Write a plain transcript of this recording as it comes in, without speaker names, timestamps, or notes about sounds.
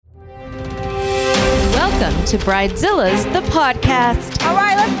Welcome to Bridezilla's the podcast. All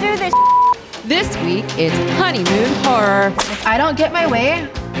right, let's do this. This week, it's honeymoon horror. If I don't get my way,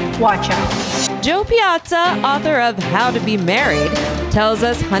 watch out. Joe Piazza, author of How to Be Married, tells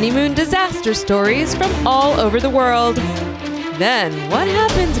us honeymoon disaster stories from all over the world. Then, what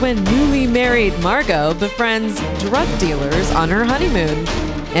happens when newly married Margot befriends drug dealers on her honeymoon?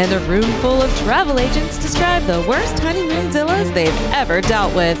 And a room full of travel agents describe the worst honeymoonzillas they've ever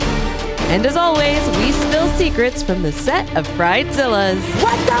dealt with. And as always, we spill secrets from the set of Bridezillas.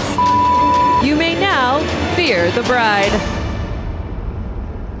 What the f***? You may now fear the bride.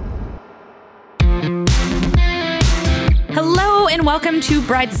 Hello and welcome to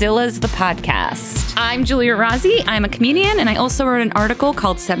Bridezilla's the podcast. I'm Julia Rossi. I'm a comedian and I also wrote an article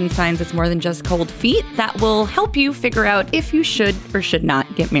called 7 Signs It's More Than Just Cold Feet that will help you figure out if you should or should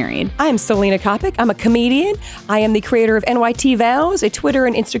not get married. I'm Selena Kopic. I'm a comedian. I am the creator of NYT Vows, a Twitter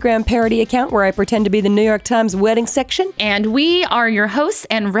and Instagram parody account where I pretend to be the New York Times wedding section. And we are your hosts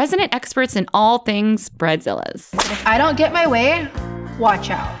and resident experts in all things Bridezillas. If I don't get my way, watch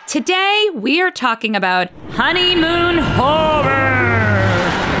out. Today we are talking about honeymoon horror.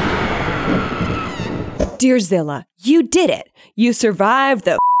 Dear Zilla, you did it. You survived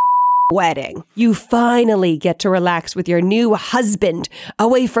the wedding. You finally get to relax with your new husband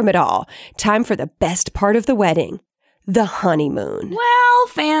away from it all. Time for the best part of the wedding, the honeymoon. Well,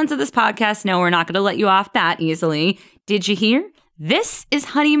 fans of this podcast know we're not going to let you off that easily. Did you hear? This is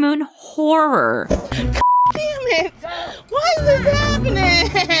honeymoon horror. Damn it! Why is this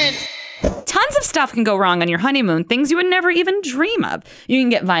happening? Tons of stuff can go wrong on your honeymoon, things you would never even dream of. You can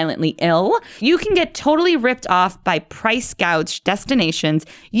get violently ill. You can get totally ripped off by price gouged destinations.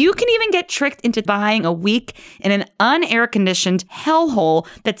 You can even get tricked into buying a week in an unair-conditioned hellhole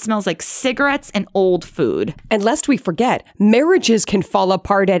that smells like cigarettes and old food. And lest we forget, marriages can fall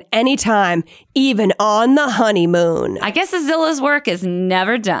apart at any time, even on the honeymoon. I guess Zilla's work is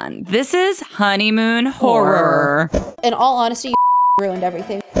never done. This is honeymoon horror. In all honesty, you ruined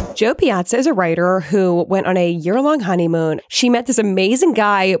everything. Joe Piazza is a writer who went on a year-long honeymoon. She met this amazing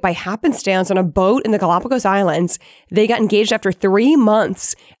guy by happenstance on a boat in the Galapagos Islands. They got engaged after 3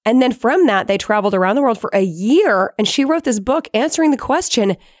 months. And then from that, they traveled around the world for a year. And she wrote this book answering the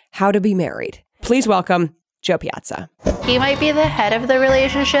question, How to Be Married. Please welcome Joe Piazza. He might be the head of the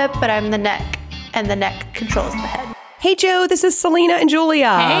relationship, but I'm the neck, and the neck controls the head. Hey, Joe, this is Selena and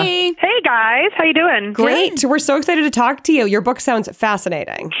Julia. Hey. Hey, guys. How you doing? Great. We're so excited to talk to you. Your book sounds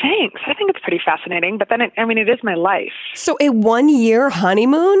fascinating. Thanks. I think it's pretty fascinating, but then, it is my life. So a 1-year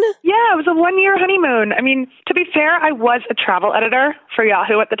honeymoon? Yeah, it was a 1-year honeymoon. To be fair, I was a travel editor for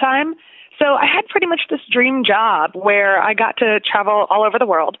Yahoo at the time. So I had pretty much this dream job where I got to travel all over the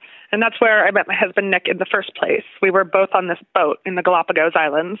world. And that's where I met my husband, Nick, in the first place. We were both on this boat in the Galapagos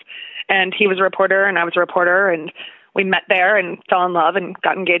Islands. And he was a reporter and I was a reporter. And we met there and fell in love and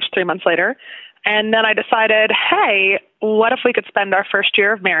got engaged 3 months later. And then I decided, hey, what if we could spend our first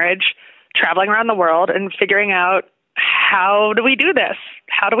year of marriage traveling around the world and figuring out how do we do this?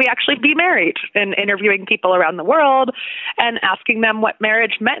 How do we actually be married? And interviewing people around the world and asking them what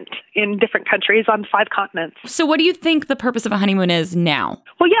marriage meant in different countries on 5 continents. So what do you think the purpose of a honeymoon is now?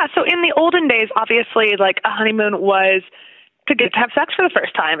 Well, yeah. So in the olden days, obviously, like a honeymoon was to get to have sex for the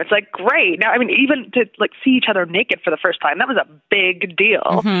first time. It's like, great. Now, even to see each other naked for the first time, that was a big deal.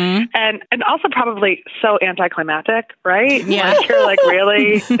 Mm-hmm. And also probably so anticlimactic, right? Yeah. Like you're like,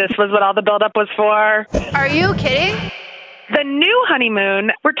 really? This was what all the buildup was for? Are you kidding? The new honeymoon,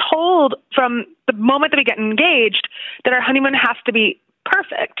 we're told from the moment that we get engaged that our honeymoon has to be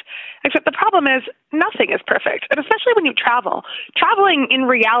perfect. Except the problem is nothing is perfect. And especially when you travel. Traveling in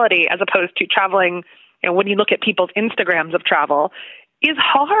reality as opposed to traveling when you look at people's Instagrams of travel, is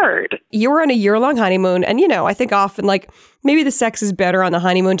hard. You were on a year-long honeymoon, and, I think often, maybe the sex is better on the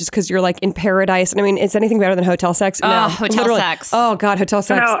honeymoon just because you're, in paradise. And, is anything better than hotel sex? No, hotel sex. Oh, God, hotel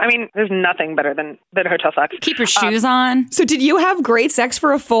sex. No, there's nothing better than hotel sex. Keep your shoes on. So did you have great sex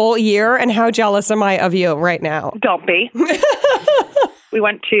for a full year? And how jealous am I of you right now? Don't be. We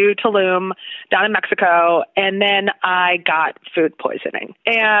went to Tulum down in Mexico, and then I got food poisoning.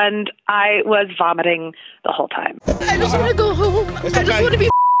 And I was vomiting the whole time. I just want to go home. I just want to be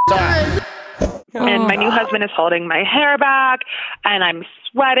done. And my new husband is holding my hair back, and I'm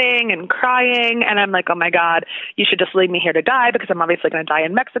sweating and crying, and I'm like, oh my God, you should just leave me here to die because I'm obviously going to die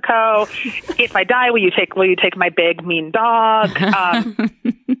in Mexico. If I die, will you take my big mean dog?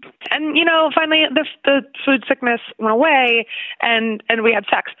 And finally the food sickness went away, and we had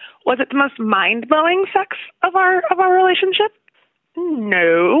sex. Was it the most mind blowing sex of our relationship?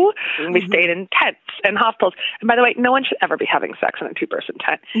 no. We stayed in tents and hostels. And by the way, no one should ever be having sex in a 2-person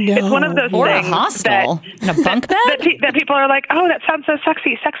tent. No. It's one of those Or things a hostel. In a bunk bed? that people are like, oh, that sounds so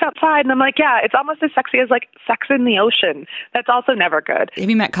sexy, sex outside. And I'm like, yeah, it's almost as sexy as like sex in the ocean. That's also never good. Have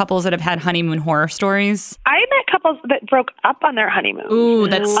you met couples that have had honeymoon horror stories? I met couples that broke up on their honeymoon. Ooh,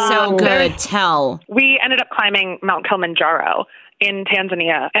 that's so good. Tell. We ended up climbing Mount Kilimanjaro in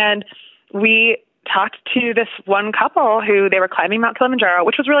Tanzania, and we talked to this one couple who they were climbing Mount Kilimanjaro,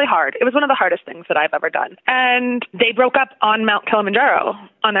 which was really hard. It was one of the hardest things that I've ever done. And they broke up on Mount Kilimanjaro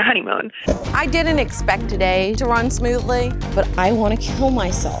on their honeymoon. I didn't expect today to run smoothly, but I want to kill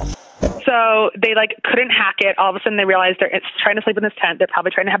myself. So they couldn't hack it. All of a sudden they realized they're trying to sleep in this tent. They're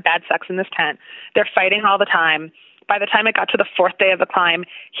probably trying to have bad sex in this tent. They're fighting all the time. By the time it got to the 4th day of the climb,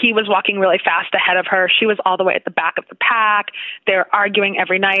 he was walking really fast ahead of her. She was all the way at the back of the pack. They're arguing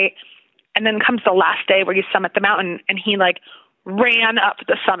every night. And then comes the last day where you summit the mountain, and he ran up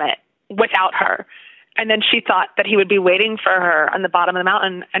the summit without her. And then she thought that he would be waiting for her on the bottom of the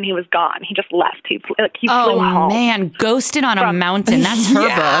mountain, and he was gone. He just left. He flew home. Oh, man. Ghosted on a mountain. That's her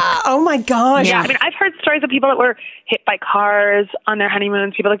book. Oh, my gosh. Yeah, I mean, I've heard stories of people that were hit by cars on their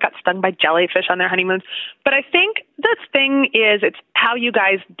honeymoons, people that got stung by jellyfish on their honeymoons. But I think the thing is, it's how you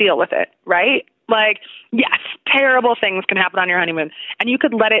guys deal with it, right? Yes, terrible things can happen on your honeymoon, and you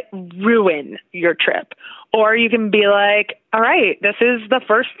could let it ruin your trip. Or you can be like, all right, this is the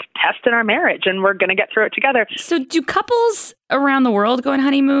first test in our marriage, and we're going to get through it together. So do couples around the world go on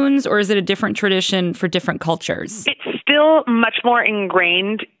honeymoons, or is it a different tradition for different cultures? It's still much more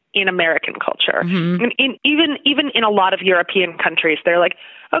ingrained in American culture. Mm-hmm. And even in a lot of European countries, they're like,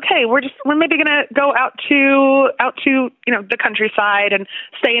 okay, we're maybe going to go out to the countryside and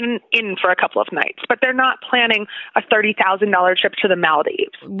stay in for a couple of nights, but they're not planning a $30,000 trip to the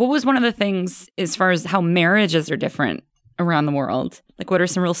Maldives. What was one of the things as far as how marriages are different around the world? What are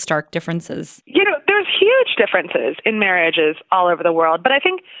some real stark differences? There's huge differences in marriages all over the world, but I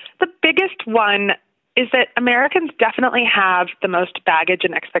think the biggest one is that Americans definitely have the most baggage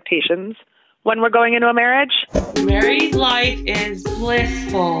and expectations when we're going into a marriage. Married life is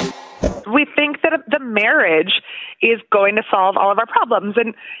blissful. We think that the marriage is going to solve all of our problems.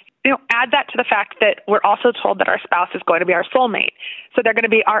 And, add that to the fact that we're also told that our spouse is going to be our soulmate. So they're going to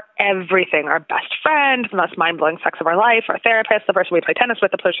be our everything, our best friend, the most mind-blowing sex of our life, our therapist, the person we play tennis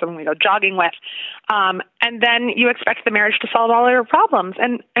with, the person we go jogging with. And then you expect the marriage to solve all your problems,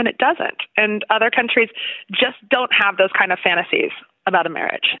 and it doesn't. And other countries just don't have those kind of fantasies about a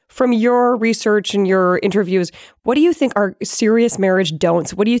marriage. From your research and your interviews, what do you think are serious marriage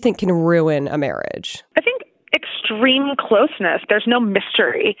don'ts? What do you think can ruin a marriage? I think extreme closeness. There's no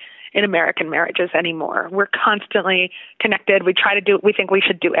mystery in American marriages anymore. We're constantly connected. We think we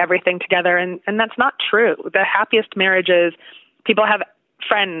should do everything together, and that's not true. The happiest marriages, people have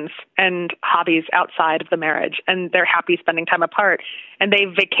friends and hobbies outside of the marriage, and they're happy spending time apart, and they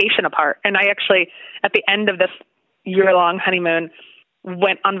vacation apart. And I actually, at the end of this year-long honeymoon,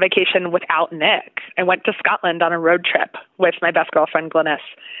 went on vacation without Nick. I went to Scotland on a road trip with my best girlfriend, Glynis,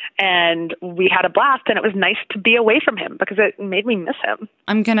 and we had a blast, and it was nice to be away from him because it made me miss him.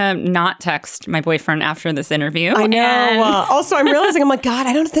 I'm going to not text my boyfriend after this interview. I know. Also, I'm realizing, God,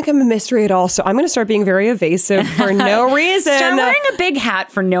 I don't think I'm a mystery at all, so I'm going to start being very evasive for no reason. Start wearing a big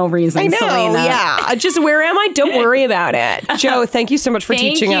hat for no reason, I know, Selena. yeah. Just where am I? Don't worry about it. Jo, thank you so much for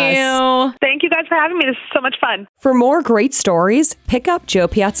teaching us. Thank you guys for having me. This is so much fun. For more great stories, pick up Jo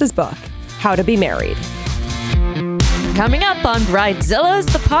Piazza's book, How to Be Married. Coming up on Bridezilla's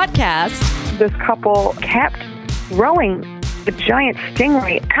The Podcast. This couple kept throwing the giant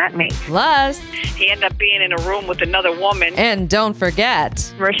stingray at me. Plus, he ended up being in a room with another woman. And don't forget,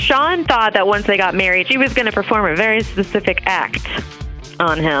 Rashawn thought that once they got married, she was going to perform a very specific act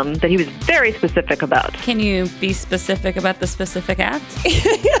on him that he was very specific about. Can you be specific about the specific act?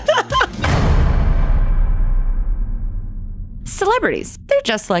 Celebrities, they're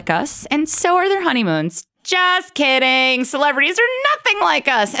just like us, and so are their honeymoons. Just kidding. Celebrities are nothing like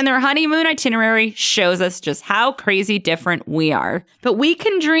us, and their honeymoon itinerary shows us just how crazy different we are. But we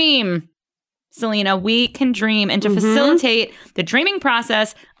can dream. Selena, we can dream. And to facilitate the dreaming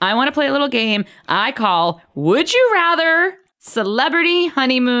process, I want to play a little game I call Would You Rather Celebrity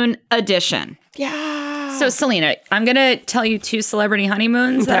Honeymoon Edition. Yeah. So, Selena, I'm going to tell you 2 celebrity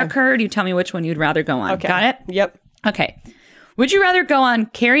honeymoons that occurred. You tell me which one you'd rather go on. Okay. Got it? Yep. Okay. Would you rather go on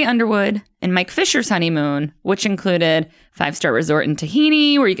Carrie Underwood and Mike Fisher's honeymoon, which included 5-star resort in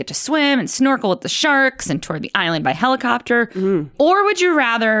Tahiti where you get to swim and snorkel with the sharks and tour the island by helicopter? Or would you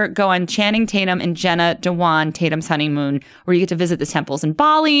rather go on Channing Tatum and Jenna Dewan Tatum's honeymoon where you get to visit the temples in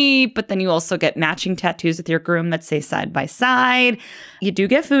Bali, but then you also get matching tattoos with your groom that say side by side? You do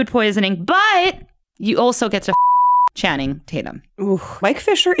get food poisoning, but you also get to Channing Tatum. Ooh, Mike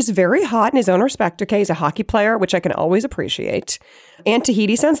Fisher is very hot in his own respect. Okay, he's a hockey player, which I can always appreciate. And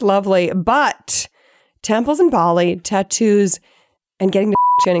Tahiti sounds lovely, but temples in Bali, tattoos, and getting to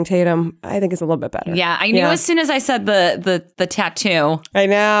Channing Tatum, I think is a little bit better. Yeah, I knew as soon as I said the tattoo. I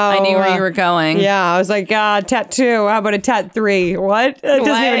know. I knew where you were going. Yeah, I was like, tattoo. How about a tat 3? What? It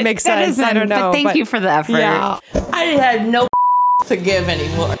doesn't even make sense. I don't know. But thank you for the effort. Yeah. I had no to give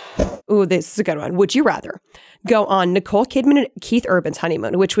anymore. Ooh, this is a good one. Would you rather go on Nicole Kidman and Keith Urban's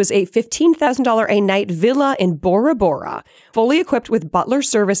honeymoon, which was a $15,000 a night villa in Bora Bora, fully equipped with butler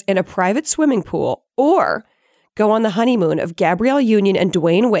service and a private swimming pool, or go on the honeymoon of Gabrielle Union and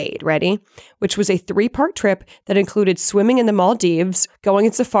Dwayne Wade, ready? Which was a 3-part trip that included swimming in the Maldives, going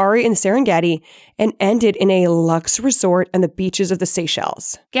on safari in the Serengeti, and ended in a luxe resort on the beaches of the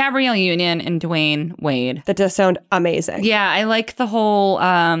Seychelles. Gabrielle Union and Dwayne Wade. That does sound amazing. Yeah, I like the whole,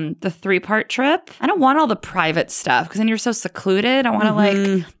 the 3-part trip. I don't want all the private stuff because then you're so secluded. I want to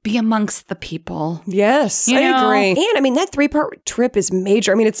like be amongst the people. Yes, You I know? agree. And I mean, that 3-part trip is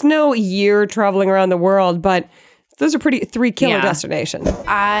major. I mean, it's no year traveling around the world, but those are pretty 3 killer destinations.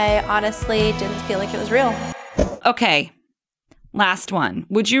 I honestly didn't feel like it was real. Okay, last one.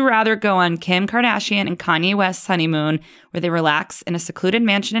 Would you rather go on Kim Kardashian and Kanye West's honeymoon where they relax in a secluded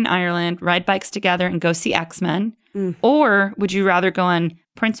mansion in Ireland, ride bikes together, and go see X-Men? Or would you rather go on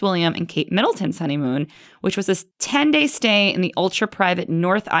Prince William and Kate Middleton's honeymoon, which was a 10-day stay in the ultra-private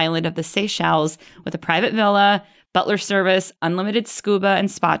North Island of the Seychelles with a private villa, butler service, unlimited scuba and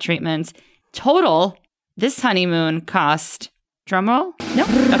spa treatments? Total, this honeymoon cost, drumroll? No.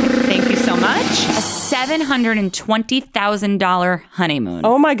 Okay, thank you so much. A $720,000 honeymoon.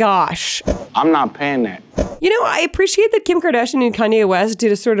 Oh my gosh. I'm not paying that. You know, I appreciate that Kim Kardashian and Kanye West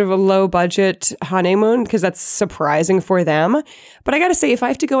did a sort of a low budget honeymoon because that's surprising for them. But I got to say, if I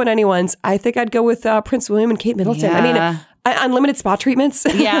have to go on anyone's, I think I'd go with Prince William and Kate Middleton. I mean, unlimited spa treatments.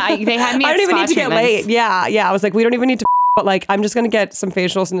 Yeah, they had me at I don't even need to get treatments. laid. Yeah. I was like, we don't even need to but like, I'm just going to get some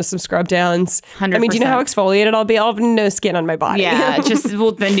facials and some scrub downs. 100%. I mean, do you know how exfoliated I'll be? I'll have no skin on my body. Yeah,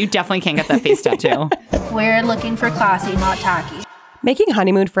 then you definitely can't get that face tattoo. We're looking for classy, not tacky. Making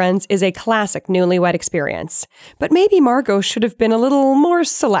honeymoon friends is a classic newlywed experience, but maybe Margot should have been a little more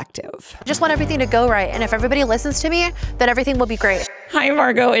selective. I just want everything to go right, and if everybody listens to me, then everything will be great. Hi,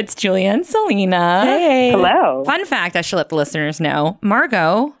 Margot. It's Julia and Selena. Hey. Hello. Fun fact I should let the listeners know.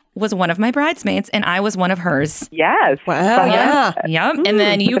 Margot was one of my bridesmaids, and I was one of hers. Yes. Wow, yeah. Yep. And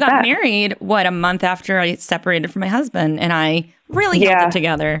then you got married, a month after I separated from my husband, and I really held it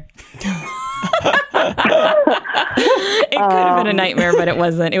together. It could have been a nightmare, but it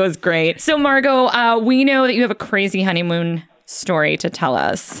wasn't. It was great. So, Margot, we know that you have a crazy honeymoon story to tell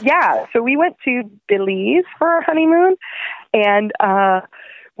us. Yeah. So we went to Belize for our honeymoon, and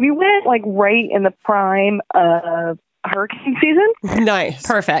we went like right in the prime of hurricane season. Nice.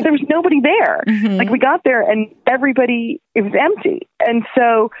 Perfect. There was nobody there. Mm-hmm. Like we got there and everybody, it was empty. And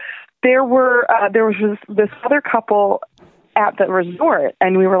so there was this other couple at the resort,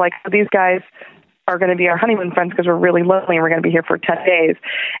 and we were like, these guys are going to be our honeymoon friends because we're really lonely and we're going to be here for 10 days.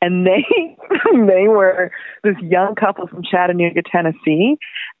 And they were this young couple from Chattanooga, Tennessee,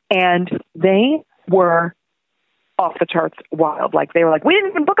 and they were off the charts wild. Like they were like, we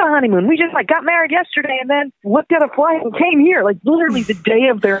didn't even book a honeymoon. We just like got married yesterday and then looked at a flight and came here. Like literally the day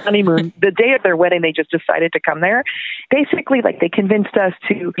of their honeymoon, the day of their wedding, they just decided to come there. Basically, like they convinced us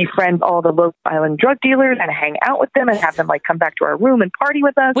to befriend all the local island drug dealers and hang out with them and have them like come back to our room and party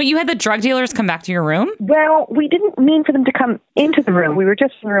with us. Wait, you had the drug dealers come back to your room? Well, we didn't mean for them to come into the room. We were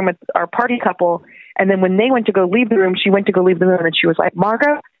just in the room with our party couple. And then when they went to go leave the room, she went to go leave the room and she was like,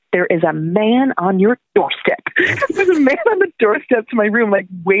 Margot, there is a man on your doorstep. There's a man on the doorstep to my room, like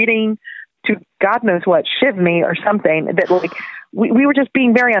waiting to God knows what, shiv me or something. That like we were just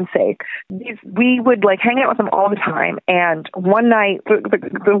being very unsafe. We would like hang out with them all the time. And one night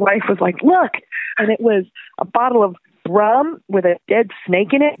the wife was like, look, and it was a bottle of rum with a dead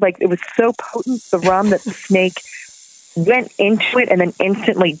snake in it. Like it was so potent, the rum, that the snake went into it and then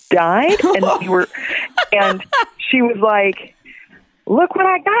instantly died. And she was like, look what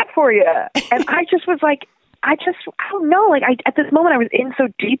I got for you. And I just was like, I don't know. Like, at this moment, I was in so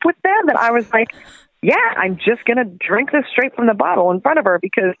deep with them that I was like, yeah, I'm just going to drink this straight from the bottle in front of her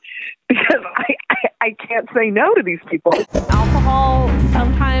because I can't say no to these people. Alcohol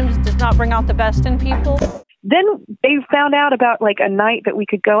sometimes does not bring out the best in people. Then they found out about like a night that we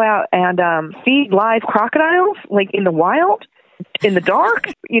could go out and feed live crocodiles, like in the wild, in the dark,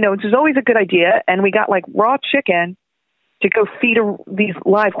 which is always a good idea. And we got like raw chicken to go feed these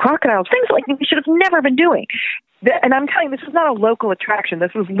live crocodiles, things like we should have never been doing. And I'm telling you, this was not a local attraction.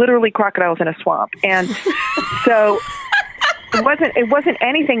 This was literally crocodiles in a swamp. And so it wasn't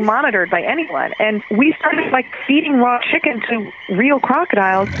anything monitored by anyone. And we started like feeding raw chicken to real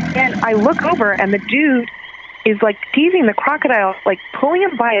crocodiles. And I look over and the dude is like teasing the crocodile, like pulling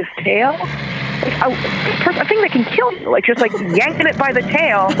him by his tail. Like a thing that can kill you, like just like yanking it by the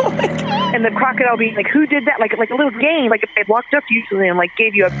tail, and the crocodile being like, "Who did that?" Like a little game, like if they walked up to you and like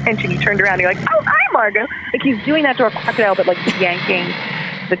gave you a pinch and you turned around, and you're like, "Oh, hi, Margot." Like he's doing that to a crocodile, but like yanking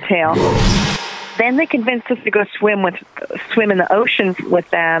the tail. Then they convinced us to go swim in the ocean with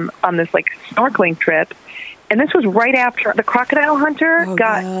them on this like snorkeling trip. And this was right after the crocodile hunter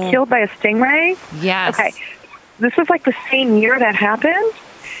got killed by a stingray. Yes. Okay. This was like the same year that happened.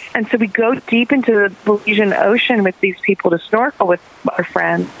 And so we go deep into the Belizean Ocean with these people to snorkel with our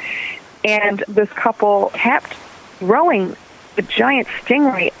friends. And this couple kept throwing the giant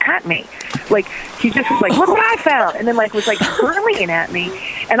stingray at me. Like, he just was like, "Look what I found." And then like was like hurling it at me.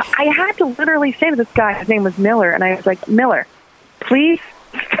 And I had to literally say to this guy, his name was Miller, and I was like, "Miller, please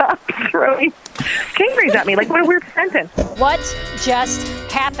stop throwing stingrays at me." Like, what a weird sentence. What just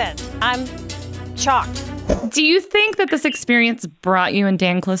happened? I'm shocked. Do you think that this experience brought you and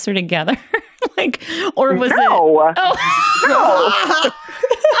Dan closer together? Or was it? No.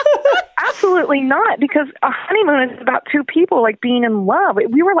 Absolutely not, because a honeymoon is about two people like being in love.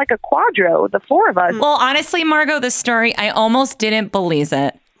 We were like a quadro, the four of us. Well, honestly, Margot, this story, I almost didn't believe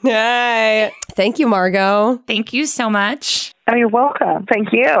it. Hey. Thank you, Margot. Thank you so much. Oh, you're welcome.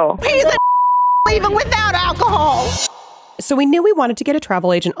 Thank you. He's even without alcohol. So we knew we wanted to get a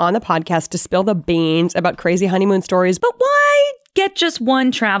travel agent on the podcast to spill the beans about crazy honeymoon stories, but Why get just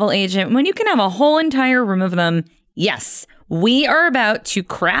one travel agent when you can have a whole entire room of them? Yes, we are about to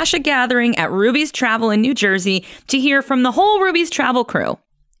crash a gathering at Ruby's Travel in New Jersey to hear from the whole Ruby's Travel crew.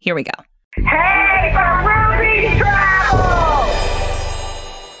 Here we go. Hey, from Ruby's Travel!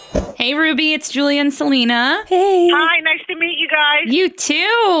 Hey, Ruby, it's Julia and Selena. Hey. Hi, nice to meet you guys. You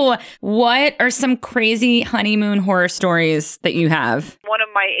too. What are some crazy honeymoon horror stories that you have? One of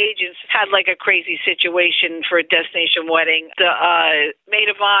my agents had like a crazy situation for a destination wedding. The maid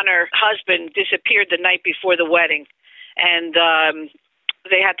of honor husband disappeared the night before the wedding, and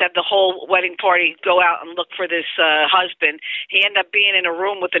they had to have the whole wedding party go out and look for this husband. He ended up being in a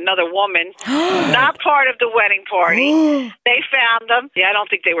room with another woman, not part of the wedding party. They found them. Yeah, I don't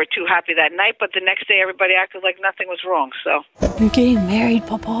think they were too happy that night, but the next day everybody acted like nothing was wrong. So I'm getting married,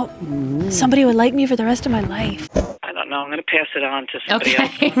 Papa. Somebody would like me for the rest of my life. I don't know. I'm going to pass it on to somebody else.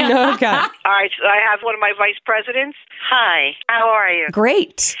 Okay. All right, so I have one of my vice presidents. Hi, how are you?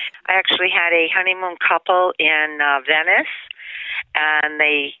 Great. I actually had a honeymoon couple in Venice. And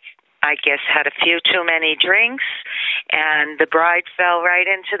they, I guess, had a few too many drinks, and the bride fell right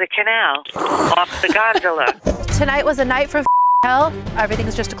into the canal, off the gondola. Tonight was a night for hell.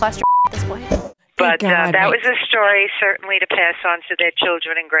 Everything's just a cluster at this point. But that was a story certainly to pass on to their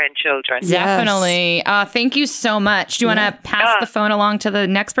children and grandchildren. Definitely. Thank you so much. Do you want to pass the phone along to the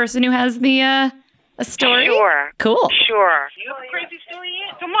next person who has the a story? Sure. Cool. Sure. You have a crazy story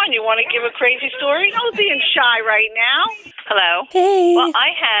yet? Come on, you want to give a crazy story? Don't be shy right now. Hello. Hey. Well, I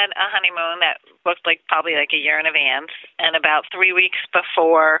had a honeymoon that booked probably a year in advance, and about 3 weeks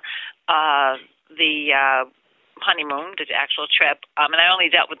before the honeymoon, the actual trip, and I only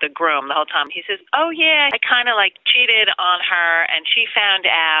dealt with the groom the whole time. He says, "Oh yeah, I kind of cheated on her, and she found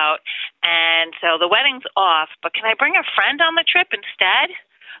out, and so the wedding's off. But can I bring a friend on the trip instead?"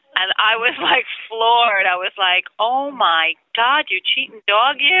 And I was floored. I was like, "Oh my God, you cheating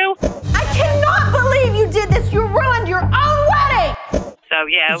dog, you!" I cannot believe you did this. You ruined your own wedding. So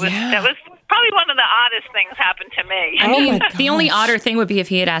yeah, that was probably one of the oddest things happened to me. I mean, the only odder thing would be if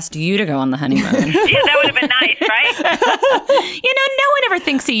he had asked you to go on the honeymoon. Yeah, that would have been nice, right? No one ever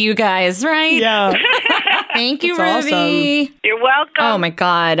thinks of you guys, right? Yeah. Thank you, That's Ruby. awesome. You're welcome. Oh my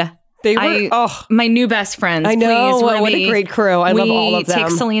God. They were, my new best friends. I know. Please, Ruby. What a great crew. I love all of them.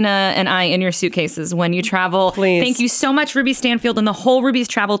 Take Selena and I in your suitcases when you travel. Please. Thank you so much, Ruby Stanfield and the whole Ruby's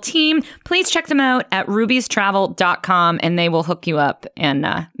Travel team. Please check them out at rubystravel.com and they will hook you up and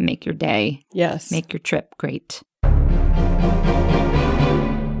make your day. Yes. Make your trip great.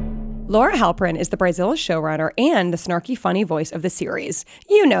 Laura Halprin is the Bridezilla showrunner and the snarky, funny voice of the series.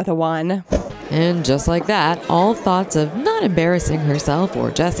 You know the one. And just like that, all thoughts of not embarrassing herself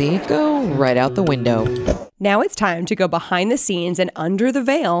or Jessie go right out the window. Now it's time to go behind the scenes and under the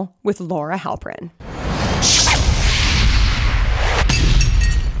veil with Laura Halprin.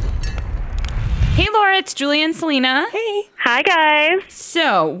 Hey, Laura, it's Julia and Selena. Hey. Hi, guys.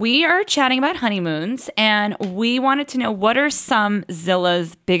 So we are chatting about honeymoons, and we wanted to know, what are some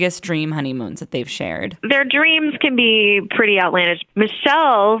Zilla's biggest dream honeymoons that they've shared? Their dreams can be pretty outlandish.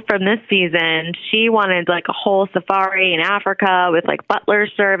 Michelle from this season, she wanted like a whole safari in Africa with like butler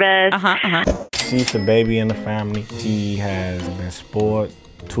service. She's the baby in the family. She has been spoiled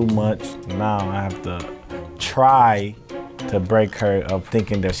too much. Now I have to try to break her of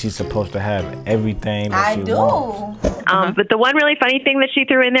thinking that she's supposed to have everything that she wants. But the one really funny thing that she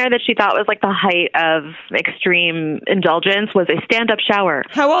threw in there that she thought was like the height of extreme indulgence was a stand-up shower.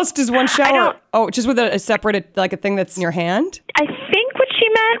 How else does one shower? Oh, just with a separate, like a thing that's in your hand? I think what she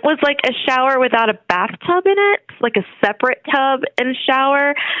meant was like a shower without a bathtub in it, like a separate tub and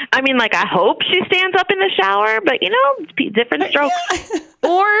shower. I mean, like, I hope she stands up in the shower, but, you know, different strokes.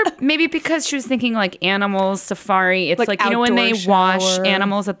 Or maybe because she was thinking like animals, safari. It's like you know when they wash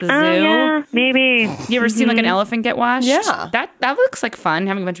animals at the zoo? Yeah, maybe. You ever seen like an elephant get washed? Yeah. That looks like fun,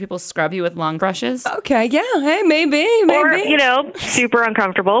 having a bunch of people scrub you with long brushes. Okay, yeah. Hey, maybe. Or, you know, super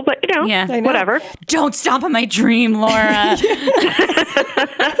uncomfortable, but, you know, whatever. Don't stomp on my dream, Laura.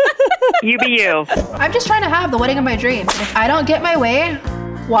 You be you. I'm just trying to have the wedding of my dreams. If I don't get my way,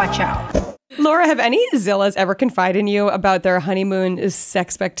 watch out. Laura, have any Zillas ever confided in you about their honeymoon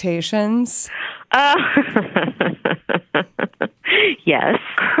expectations? Yes.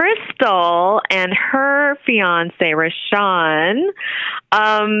 Crystal and her fiance, Rashawn,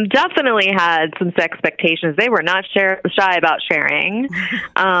 definitely had some expectations. They were not shy about sharing.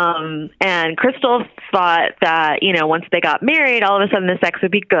 And Crystal thought that, you know, once they got married, all of a sudden the sex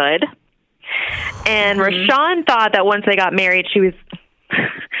would be good. And Rashawn thought that once they got married, she was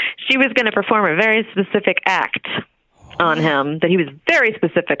going to perform a very specific act on him that he was very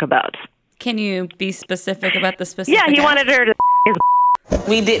specific about. Can you be specific about the specific Yeah, he act? wanted her to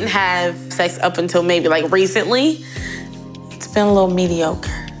We didn't have sex up until maybe like recently. It's been a little mediocre.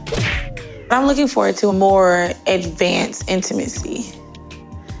 I'm looking forward to a more advanced intimacy.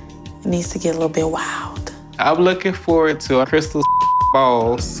 It needs to get a little bit wild. I'm looking forward to Crystal's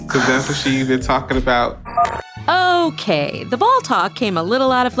balls, because that's what she's been talking about. Okay, the ball talk came a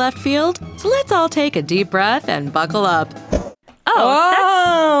little out of left field, so let's all take a deep breath and buckle up.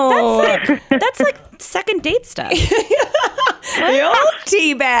 That's like second date stuff. The old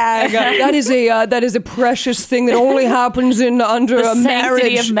teabag. That is a precious thing that only happens under The a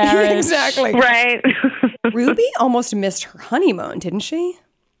sanctity marriage. of marriage. Exactly. Right. Ruby almost missed her honeymoon, didn't she?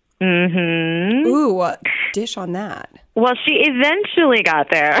 Mm-hmm. Ooh, dish on that. Well, she eventually got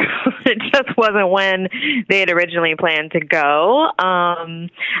there. It just wasn't when they had originally planned to go. I mean,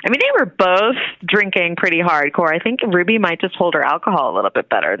 they were both drinking pretty hardcore. I think Ruby might just hold her alcohol a little bit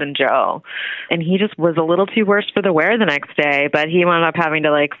better than Joe. And he just was a little too worse for the wear the next day, but he wound up having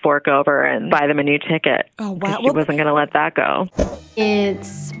to like fork over and buy them a new ticket. Oh, wow. She wasn't going to let that go.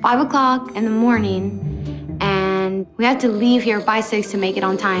 It's 5 o'clock in the morning, and we have to leave here by 6 to make it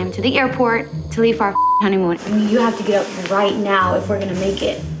on time to the airport to leave for our honeymoon. I mean, you have to get up right now if we're gonna make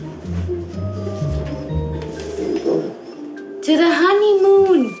it. To the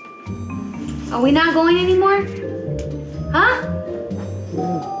honeymoon. Are we not going anymore? Huh?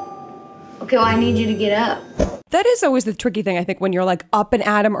 Okay, well, I need you to get up. That is always the tricky thing, I think, when you're like up and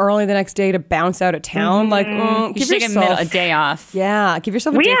at 'em early the next day to bounce out of town. Like, You give should take yourself a day off. Yeah, give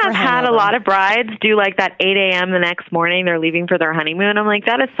yourself a We day for have had a hangover. lot of brides do like that 8 a.m. the next morning. They're leaving for their honeymoon. I'm like,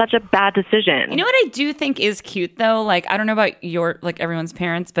 that is such a bad decision. You know what I do think is cute though? Like, I don't know about your, like everyone's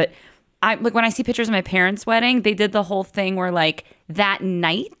parents, but I like when I see pictures of my parents' wedding, they did the whole thing where like that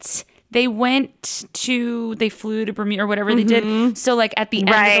night they flew to Bermuda or whatever they did. So like at the end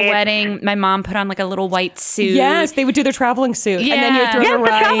of the wedding, my mom put on like a little white suit. Yes, they would do their traveling suit. Yeah. And then you would throw the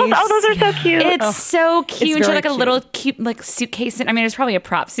rice. Oh, those are so cute. It's so cute. It's And she had very like a cute. little cute like suitcase. I mean, it was probably a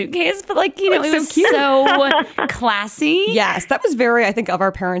prop suitcase, but like, you know, It's it was so cute. so classy. Yes, that was very, I think, of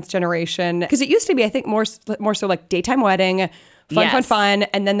our parents' generation. Because it used to be, I think, more so like daytime wedding, fun.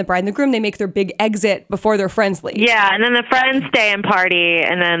 And then the bride and the groom, they make their big exit before their friends leave. Yeah, and then the friends stay and party,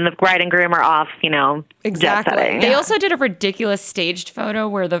 and then the bride and groom are off, you know, Exactly. jet setting. They also did a ridiculous staged photo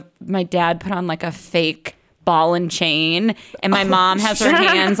where my dad put on like a fake ball and chain, and my mom has her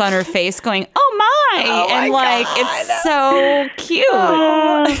hands on her face going, "Oh my!" Oh and my like God. it's so cute.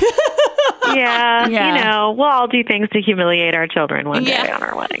 Yeah, Yeah. you know, we'll all do things to humiliate our children one day on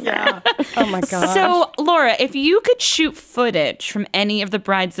our wedding day. Oh my God. So, Laura, if you could shoot footage from any of the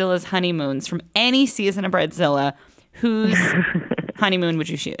Bridezilla's honeymoons from any season of Bridezilla, whose honeymoon would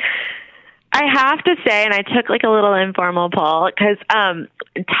you shoot? I have to say, and I took like a little informal poll, because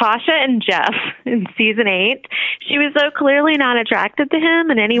Tasha and Jeff in season 8, she was so clearly not attracted to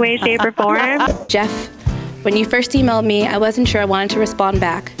him in any way, shape, or form. Jeff, when you first emailed me, I wasn't sure I wanted to respond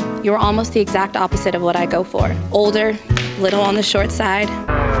back. You were almost the exact opposite of what I go for. Older, little on the short side.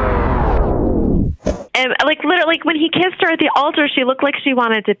 And like literally, when he kissed her at the altar, she looked like she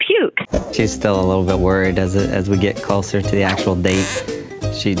wanted to puke. She's still a little bit worried as we get closer to the actual date.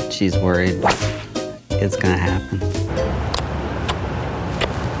 She's worried, but it's gonna happen.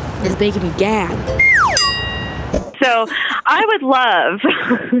 It's making me gag. So I would love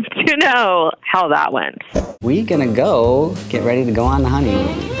to know how that went. We gonna go get ready to go on the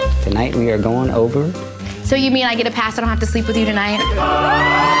honeymoon. Tonight we are going over. So you mean I get a pass? I don't have to sleep with you tonight?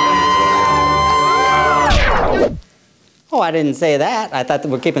 Oh, I didn't say that. I thought that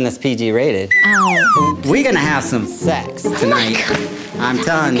we're keeping this PG rated. Oh. We're gonna have some sex tonight. I'm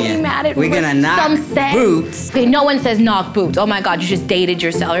telling you. Mad at We're gonna knock some sex. boots. Okay, no one says knock boots. Oh my God, you just dated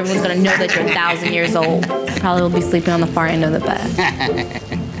yourself. Everyone's gonna know that you're 1,000 years old. Probably will be sleeping on the far end of the bed.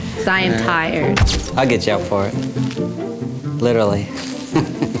 Because I am tired. I'll get you up for it. Literally.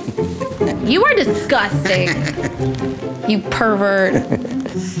 You are disgusting. You pervert.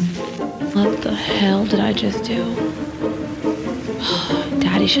 What the hell did I just do?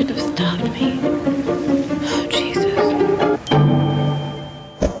 Daddy should have stopped me. Oh, Jesus.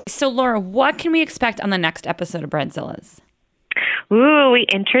 So, Laura, what can we expect on the next episode of Bridezilla's? Ooh, we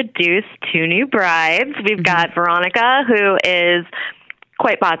introduced 2 new brides. We've got Veronica, who is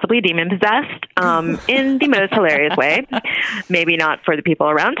quite possibly demon-possessed in the most hilarious way. Maybe not for the people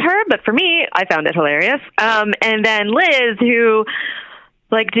around her, but for me, I found it hilarious. And then Liz, who...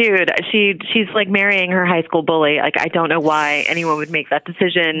 Like, dude, she's like marrying her high school bully. Like, I don't know why anyone would make that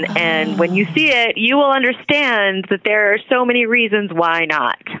decision. And when you see it, you will understand that there are so many reasons why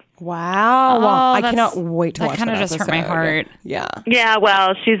not. Wow. Oh, I cannot wait to watch that. That kind of just hurt my heart. Yeah. Yeah,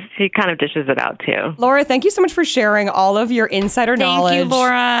 well, she kind of dishes it out, too. Laura, thank you so much for sharing all of your insider knowledge. Thank you,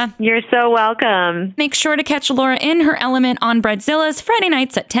 Laura. You're so welcome. Make sure to catch Laura in her element on Bridezilla's Friday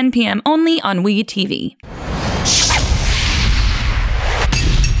nights at 10 p.m. only on WE TV.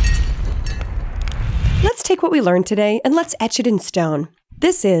 Let's take what we learned today and let's etch it in stone.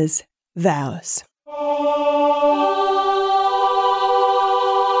 This is Vows.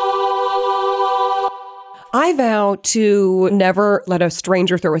 I vow to never let a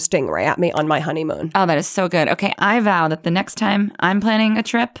stranger throw a stingray at me on my honeymoon. Oh, that is so good. Okay, I vow that the next time I'm planning a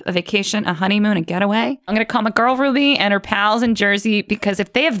trip, a vacation, a honeymoon, a getaway, I'm going to call my girl Ruby and her pals in Jersey, because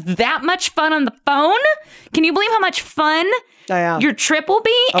if they have that much fun on the phone, can you believe how much fun your trip will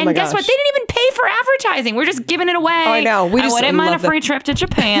be? Oh and guess what? They didn't even pay for advertising. We're just giving it away. Oh, I know. I wouldn't mind a free trip to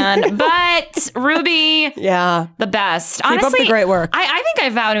Japan, but Ruby, the best. Keep Honestly, up the great work. I think I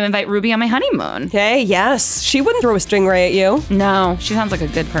vow to invite Ruby on my honeymoon. Okay, yes. She wouldn't throw a stingray at you. No, she sounds like a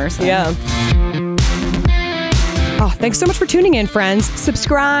good person. Yeah. Oh, thanks so much for tuning in, friends.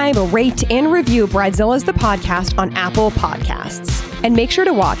 Subscribe, rate, and review Bridezilla's the podcast on Apple Podcasts. And make sure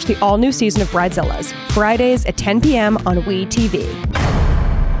to watch the all-new season of Bridezilla's Fridays at 10 p.m. on WE TV.